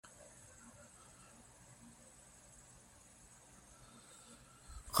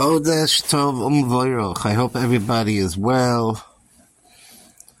Chodesh Tov V'Roch. I hope everybody is well.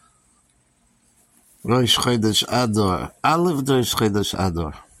 Rosh Chodesh Ador. Aleph Rosh Chodesh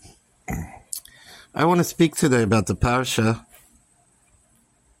Ador. I want to speak today about the parsha.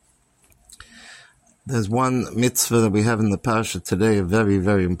 There's one mitzvah that we have in the parsha today, a very,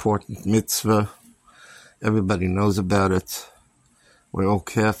 very important mitzvah. Everybody knows about it. We're all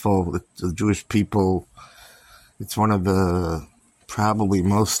careful. The Jewish people, it's one of the probably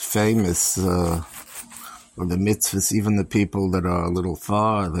most famous of the mitzvahs. Even the people that are a little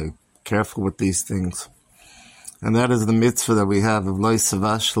far, they're careful with these things. And that is the mitzvah that we have of Lo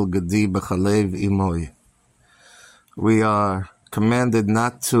Savashel Gedi B'Chalev Imoy. We are commanded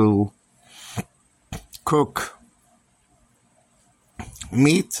not to cook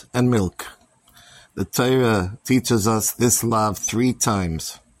meat and milk. The Torah teaches us this law 3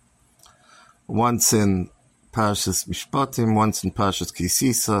 times. Once in Parshas Mishpotim, once in Parshas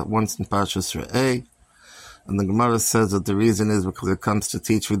Kisisa, once in Parshas Re'eh. And the Gemara says that the reason is because it comes to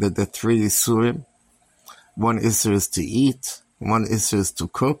teach you that there are 3 Isurim. One Isur is to eat, one Isur is to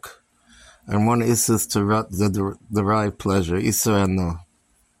cook, and one Isur is to derive pleasure. Isur Ano.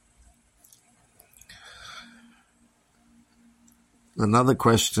 Another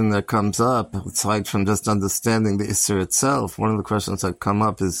question that comes up, aside from just understanding the Isur itself, one of the questions that come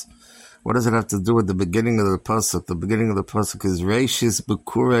up is, what does it have to do with the beginning of the pasuk? The beginning of the pasuk is Reishis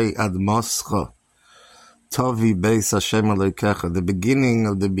Bukurei Ad Moscha Tovi Beis Hashem Elokecha. The beginning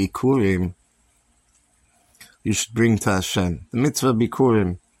of the Bikurim you should bring to Hashem. The mitzvah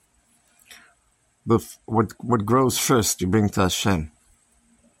Bikurim, what grows first, you bring to Hashem.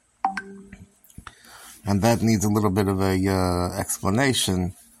 And that needs a little bit of a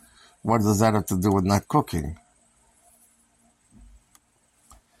explanation. What does that have to do with not cooking?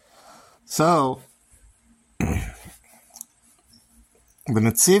 So, the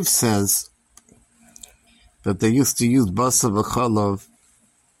Netziv says that they used to use basa v'chalav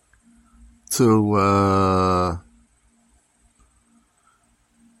to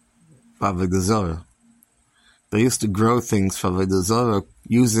avodah zarah. They used to grow things for avodah zarah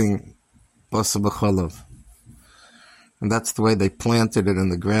using basa v'chalav. And that's the way they planted it in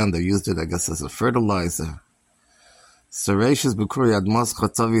the ground. They used it, I guess, as a fertilizer. So Reishis B'Kuri Ad Moscha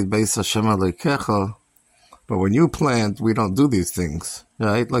Tavi Beis Hashem Elokecha. But when you plant, we don't do these things,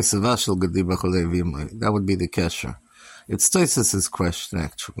 right? Like Savashel Gedi B'Chalev Imoy. That would be the kesher. It's Tosfos' question,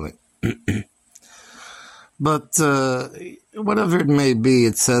 actually. But whatever it may be,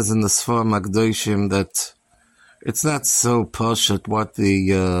 it says in the Sfarim HaKadoshim that it's not so pashut what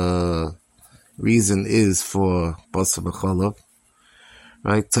the reason is for basa v'chalav,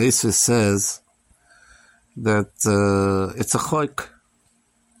 right? Tosfos says that it's a chok.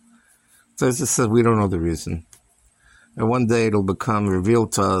 Tosfos says we don't know the reason. And one day it'll become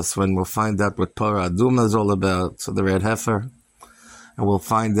revealed to us when we'll find out what Parah Aduma is all about, so the red heifer. And we'll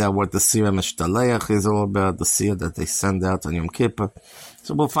find out what the Sira Meshtaleach is all about, the Sira that they send out on Yom Kippur.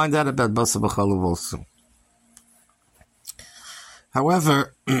 So we'll find out about basa v'chalav also.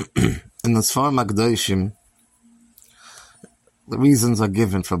 However, in the Sfarim HaKadoshim, the reasons are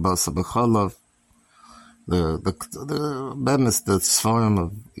given for basa v'chalav. The Sfarim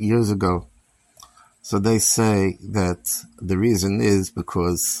of years ago. So they say that the reason is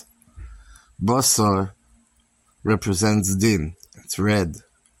because basar represents din, it's red,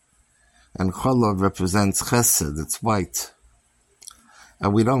 and chalav represents chesed, it's white.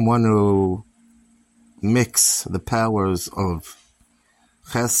 And we don't want to mix the powers of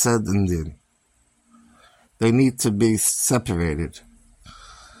chesed and din. They need to be separated.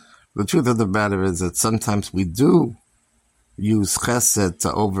 The truth of the matter is that sometimes we do use chesed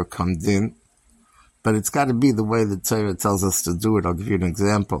to overcome din, but it's got to be the way the Torah tells us to do it. I'll give you an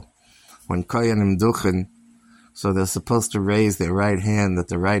example. When koyanim duchen, so they're supposed to raise their right hand, that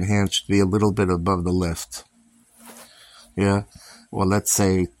the right hand should be a little bit above the left. Yeah? Well, let's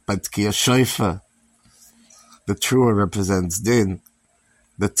say, Batkiya Shoifa, the trua represents din.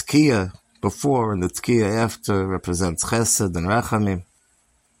 The tkiya before and the tkiya after represents chesed and rachamim.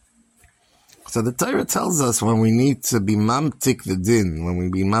 So the Torah tells us when we need to be mamtik the din, when we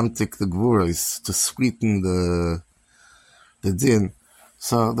be mamtik the gvuros, to sweeten the din.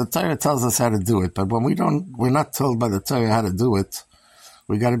 So the Torah tells us how to do it, but when we're not told by the Torah how to do it,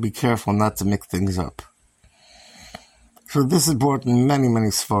 we got to be careful not to mix things up. So this is brought in many, many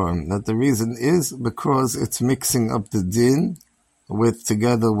sfarim, that the reason is because it's mixing up the din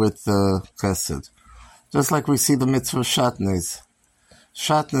together with the chesed. Just like we see the mitzvah shatnez.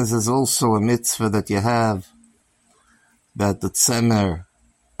 Shatnez is also a mitzvah that you have, that the tzemer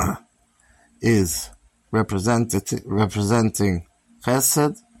is representing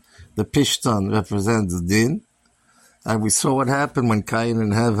chesed, The Pishton represents Din. And we saw what happened when Cain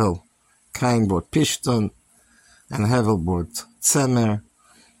and Hevel. Cain brought Pishton, and Hevel brought Tzemer.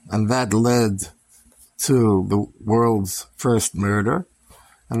 And that led to the world's first murder.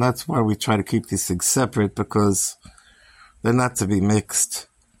 And that's why we try to keep these things separate, because they're not to be mixed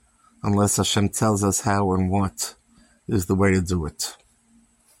unless Hashem tells us how and what is the way to do it.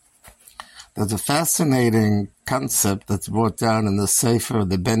 There's a fascinating concept that's brought down in the Sefer of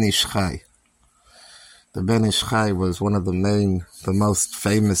the Ben Ish Chai. The Ben Ish Chai was one of the most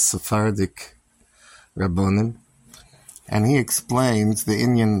famous Sephardic Rabbonim, and he explains the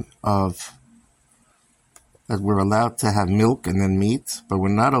inyan of that we're allowed to have milk and then meat, but we're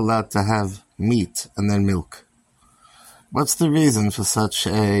not allowed to have meat and then milk. What's the reason for such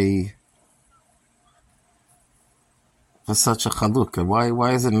a chalukah?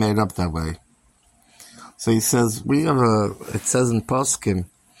 Why is it made up that way? So he says, it says in Poskim,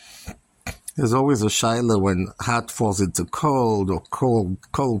 there's always a shaila when hot falls into cold or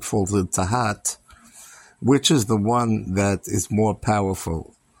cold falls into hot. Which is the one that is more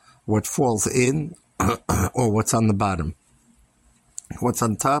powerful? What falls in or what's on the bottom? What's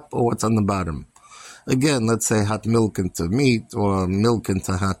on top or what's on the bottom? Again, let's say hot milk into meat or milk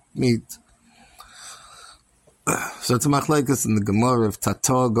into hot meat. So it's a machlekes in the Gemara of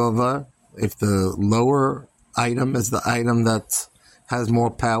Tator Govar, if the lower item is the item that has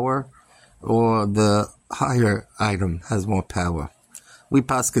more power or the higher item has more power. We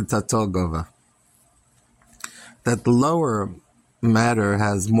paskin Tator Govar, that the lower matter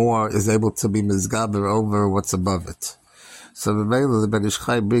is able to be mizgaber over what's above it. So the Ben Ish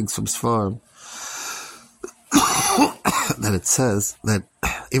Chai brings from Sfarim that it says that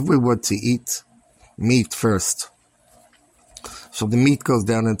if we were to eat meat first, so the meat goes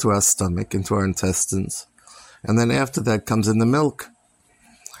down into our stomach, into our intestines, and then after that comes in the milk.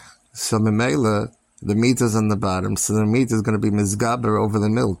 So Memela, the meat is on the bottom, so the meat is going to be mizgaber over the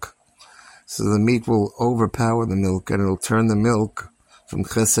milk. So the meat will overpower the milk, and it will turn the milk from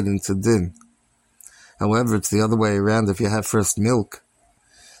chesed into din. However, it's the other way around. If you have first milk,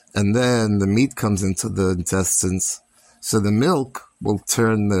 and then the meat comes into the intestines, so the milk will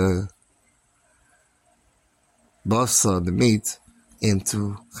turn the basa, the meat,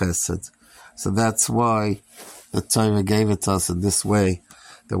 into chesed. So that's why the Torah gave it to us in this way,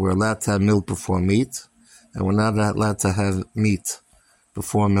 that we're allowed to have milk before meat, and we're not allowed to have meat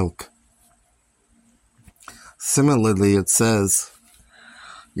before milk. Similarly, it says,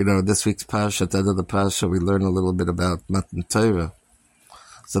 this week's Parsha, at the end of the Parsha, we learn a little bit about Matan Torah.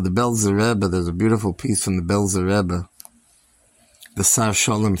 So the Belzer Rebbe, there's a beautiful piece from the Belzer Rebbe, the Sar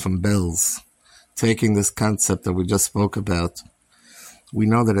Sholem from Belz, taking this concept that we just spoke about. We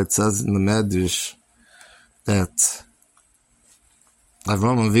know that it says in the Medrash that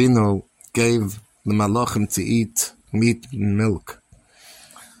Avraham Avinu gave the Malachim to eat meat and milk.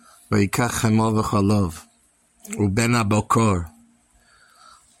 Vayikach chemo v'chalav, uben abokor,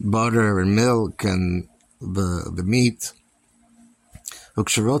 butter and milk and the meat. When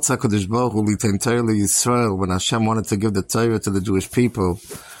Hashem wanted to give the Torah to the Jewish people,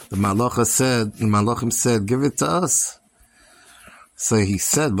 the Malachim said, give it to us. So he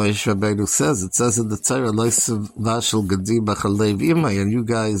said, Rabbi says, it says in the Torah, and you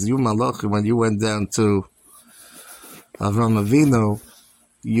guys, you Malachim, when you went down to Avraham Avinu,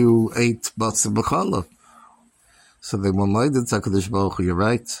 you ate Batsa B'chalav. So they reminded HaKadosh Baruch Hu, you're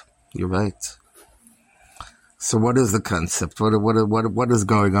right. So what is the concept? What is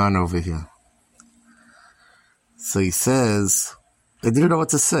going on over here? So he says, they didn't know what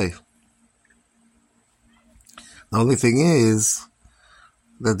to say. The only thing is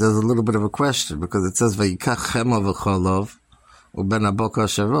that there's a little bit of a question, because it says, Vayikach chemo v'chalav uben abokar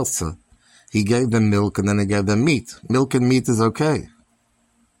shavotza. He gave them milk and then he gave them meat. Milk and meat is okay.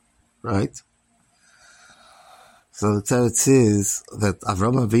 Right? So the teretz is that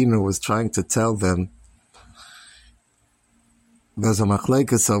Avraham Avinu was trying to tell them there's a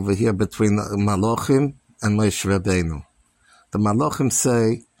machlekes over here between the Malachim and Moshe Rabbeinu. The Malachim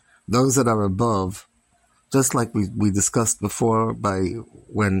say those that are above, just like we discussed before by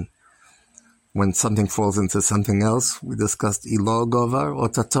when something falls into something else, we discussed Ilo Govar or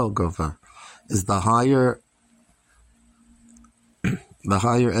Tator Govar. Is the higher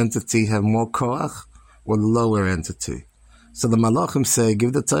entity have more koach or the lower entity? So the Malachim say,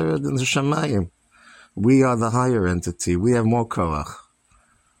 give the Torah to the Shamayim. We are the higher entity. We have more koach.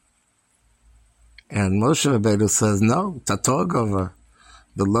 And Moshe Rabbeinu says, no, Tator Govar.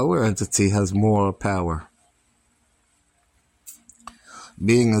 The lower entity has more power.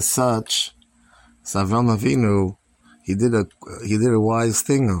 Being as such, Avraham Avinu he did a wise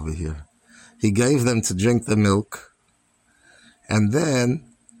thing over here. He gave them to drink the milk, and then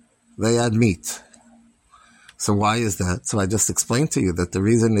they had meat. So why is that? So I just explained to you that the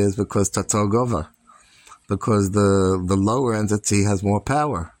reason is because Tator Gova, because the lower entity has more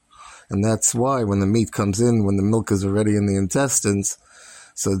power. And that's why when the meat comes in, when the milk is already in the intestines,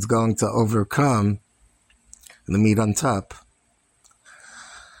 so it's going to overcome the meat on top.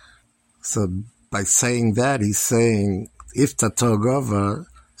 So by saying that, he's saying, if Tator Gova,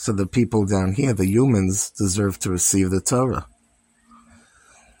 so the people down here, the humans, deserve to receive the Torah.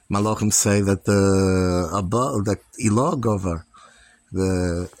 Malachim say that the Ilah Gova,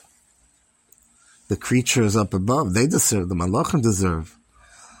 the creatures up above, they deserve, the Malachim deserve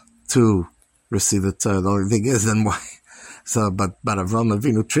to receive the Torah. The only thing is, then why? So, but Avraham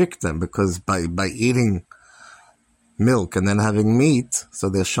Avinu tricked them, because by eating milk and then having meat, so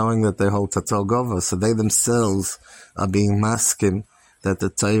they're showing that they hold Tator Gova, so they themselves are being masking that the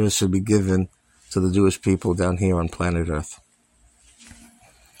Torah should be given to the Jewish people down here on planet Earth.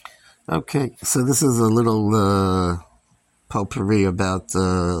 Okay, so this is a little potpourri about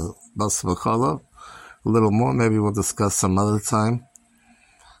Basar V'Cholov. A little more, maybe we'll discuss some other time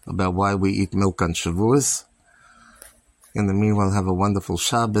about why we eat milk on Shavuos. In the meanwhile, have a wonderful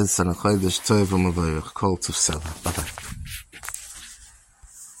Shabbos and a Chodesh Tov u'Mevorach. Kol Tov Sela. Bye-bye.